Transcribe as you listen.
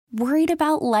Worried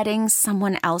about letting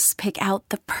someone else pick out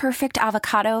the perfect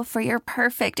avocado for your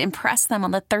perfect impress them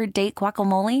on the third date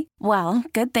guacamole? Well,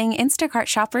 good thing Instacart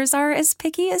shoppers are as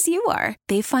picky as you are.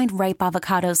 They find ripe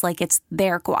avocados like it's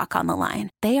their guac on the line.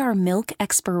 They are milk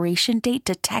expiration date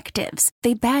detectives.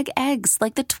 They bag eggs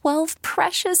like the 12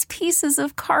 precious pieces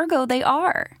of cargo they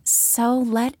are. So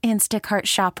let Instacart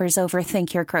shoppers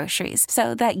overthink your groceries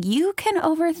so that you can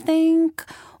overthink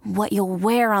what you'll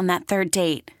wear on that third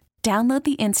date. Download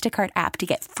the Instacart app to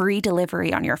get free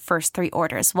delivery on your first 3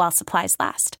 orders while supplies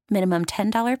last. Minimum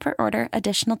 $10 per order.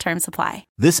 Additional terms apply.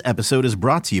 This episode is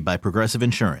brought to you by Progressive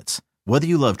Insurance. Whether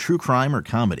you love true crime or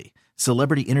comedy,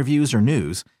 celebrity interviews or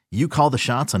news, you call the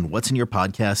shots on what's in your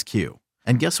podcast queue.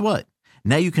 And guess what?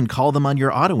 Now you can call them on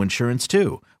your auto insurance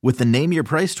too with the Name Your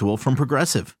Price tool from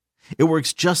Progressive. It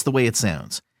works just the way it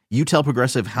sounds. You tell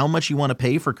Progressive how much you want to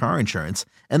pay for car insurance,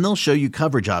 and they'll show you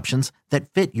coverage options that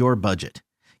fit your budget.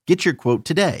 Get your quote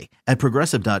today at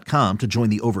Progressive.com to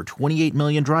join the over 28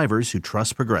 million drivers who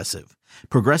trust Progressive.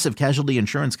 Progressive Casualty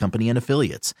Insurance Company and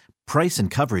Affiliates. Price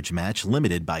and coverage match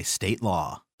limited by state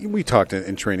law. We talked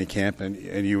in training camp, and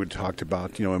you had talked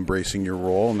about, embracing your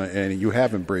role, and you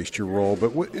have embraced your role.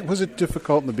 But was it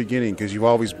difficult in the beginning? Because you've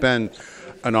always been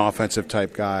an offensive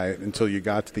type guy until you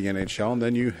got to the NHL, and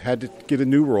then you had to get a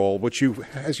new role, which you,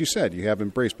 as you said, you have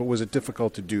embraced. But was it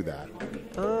difficult to do that?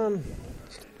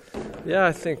 Yeah,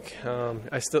 I think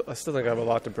I still think I have a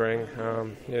lot to bring.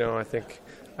 I think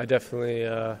I definitely,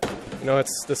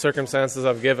 it's the circumstances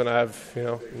I've given. I have,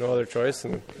 no other choice,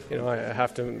 and I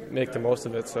have to make the most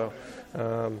of it. So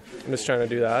I'm just trying to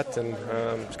do that, and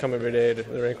just come every day to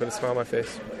the rink with a smile on my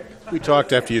face. We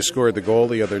talked after you scored the goal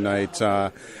the other night.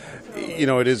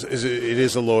 It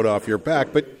is a load off your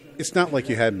back, but it's not like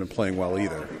you hadn't been playing well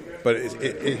either. But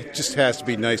it just has to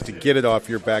be nice to get it off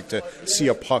your back, to see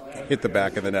a puck hit the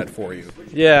back of the net for you.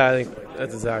 Yeah, I think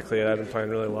that's exactly it. I've been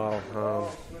playing really well.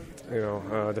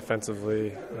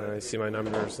 Defensively, I see my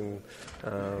numbers, and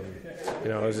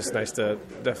it was just nice to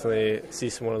definitely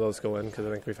see some one of those go in, because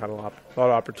I think we've had a lot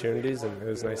of opportunities, and it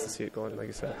was nice to see it go in, like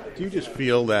you said. Do you just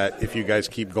feel that if you guys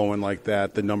keep going like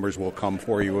that, the numbers will come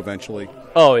for you eventually?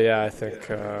 Oh yeah, I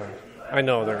think. I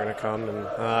know they're going to come, and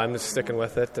I'm just sticking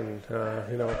with it, and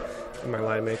my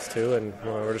line mates too, and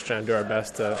we're just trying to do our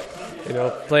best to,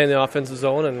 play in the offensive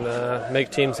zone and make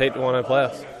teams hate to want to play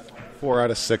us. 4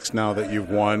 out of 6 now that you've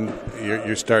won.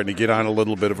 You're starting to get on a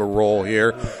little bit of a roll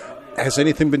here. Has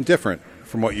anything been different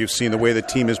from what you've seen, the way the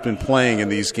team has been playing in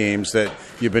these games, that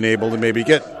you've been able to maybe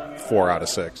get 4 out of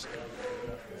 6?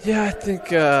 Yeah, I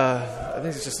think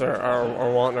it's just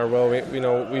our want and our will.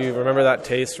 We remember that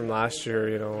taste from last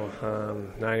year.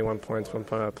 91 points, 1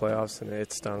 point out of playoffs, and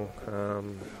it stung.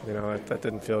 That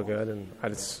didn't feel good, and I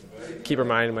just keep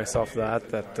reminding myself of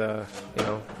that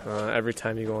every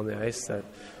time you go on the ice, that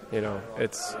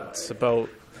it's about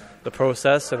the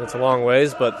process, and it's a long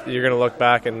ways, but you're going to look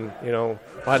back and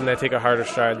why didn't I take a harder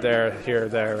stride here or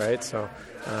there, right? So.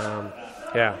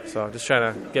 So just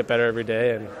trying to get better every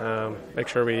day and make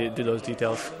sure we do those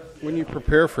details. When you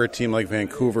prepare for a team like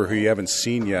Vancouver, who you haven't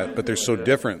seen yet, but they're so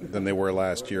different than they were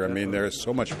last year, I mean, they're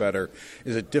so much better,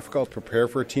 is it difficult to prepare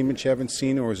for a team that you haven't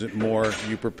seen, or is it more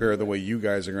you prepare the way you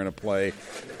guys are going to play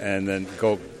and then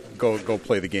go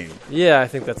play the game? Yeah, I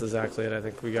think that's exactly it. I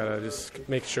think we got to just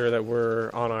make sure that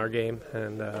we're on our game,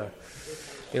 and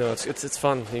it's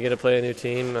fun. You get to play a new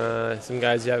team, some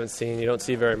guys you haven't seen, you don't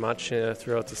see very much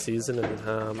throughout the season,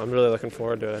 and I'm really looking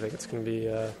forward to it. I think it's going to be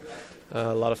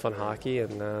a lot of fun hockey,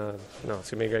 and it's going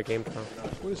to be a great game tomorrow.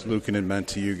 What has Luukkonen meant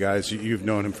to you guys? You've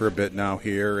known him for a bit now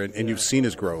here, and you've seen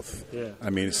his growth. Yeah. I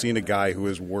mean, seen a guy who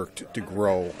has worked to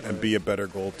grow and be a better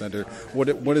goaltender.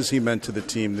 What has he meant to the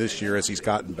team this year as he's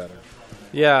gotten better?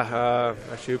 Yeah,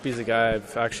 actually, Oopie's a guy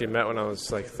I've actually met when I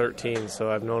was like 13,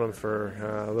 so I've known him for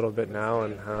a little bit now,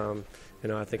 and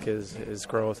I think his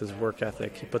growth, his work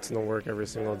ethic, he puts in the work every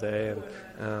single day, and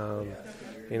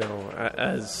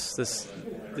as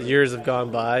the years have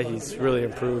gone by, he's really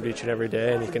improved each and every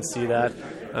day, and you can see that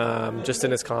just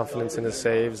in his confidence in his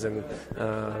saves, and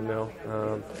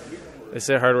they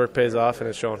say hard work pays off, and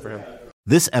it's showing for him.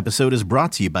 This episode is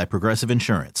brought to you by Progressive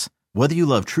Insurance. Whether you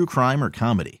love true crime or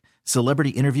comedy, celebrity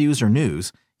interviews or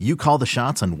news, you call the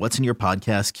shots on what's in your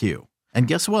podcast queue. And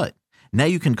guess what? Now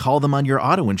you can call them on your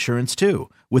auto insurance too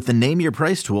with the Name Your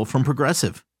Price tool from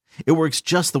Progressive. It works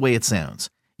just the way it sounds.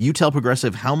 You tell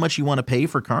Progressive how much you want to pay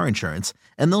for car insurance,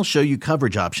 and they'll show you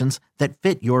coverage options that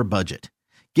fit your budget.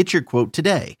 Get your quote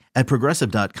today at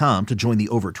Progressive.com to join the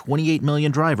over 28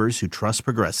 million drivers who trust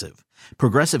Progressive.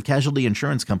 Progressive Casualty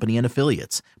Insurance Company and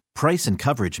Affiliates. Price and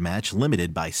coverage match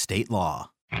limited by state law.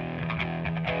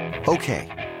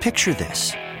 Okay, picture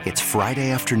this. It's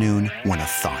Friday afternoon when a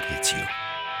thought hits you.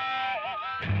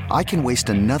 I can waste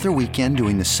another weekend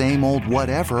doing the same old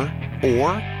whatever, or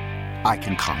I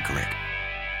can conquer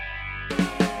it.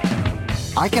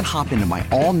 I can hop into my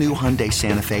all-new Hyundai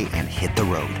Santa Fe and hit the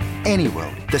road. Any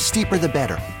road. The steeper, the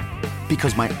better.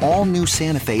 Because my all-new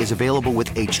Santa Fe is available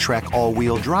with H-Track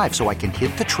all-wheel drive, so I can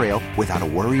hit the trail without a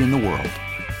worry in the world.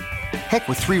 Heck,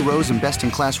 with 3 rows and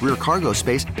best-in-class rear cargo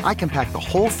space, I can pack the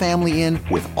whole family in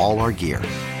with all our gear.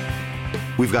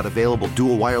 We've got available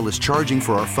dual wireless charging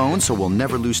for our phones, so we'll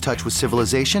never lose touch with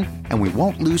civilization, and we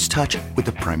won't lose touch with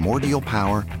the primordial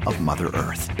power of Mother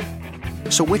Earth.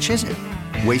 So which is it?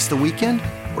 Waste the weekend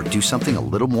or do something a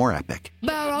little more epic?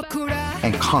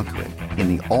 And conquer it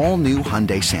in the all-new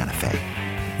Hyundai Santa Fe.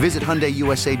 Visit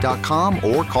HyundaiUSA.com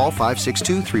or call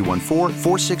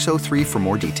 562-314-4603 for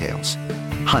more details.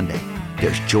 Hyundai,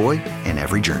 there's joy in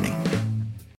every journey.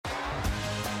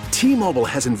 T-Mobile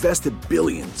has invested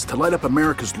billions to light up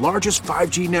America's largest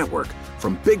 5G network,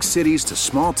 from big cities to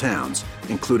small towns,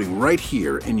 including right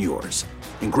here in yours.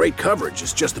 And great coverage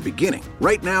is just the beginning.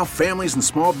 Right now, families and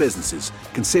small businesses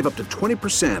can save up to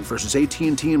 20% versus AT&T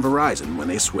and Verizon when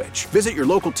they switch. Visit your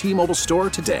local T-Mobile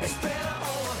store today.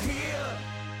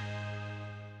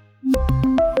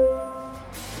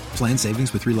 Plan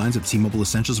savings with 3 lines of T-Mobile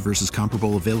Essentials versus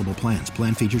comparable available plans.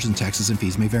 Plan features and taxes and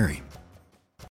fees may vary.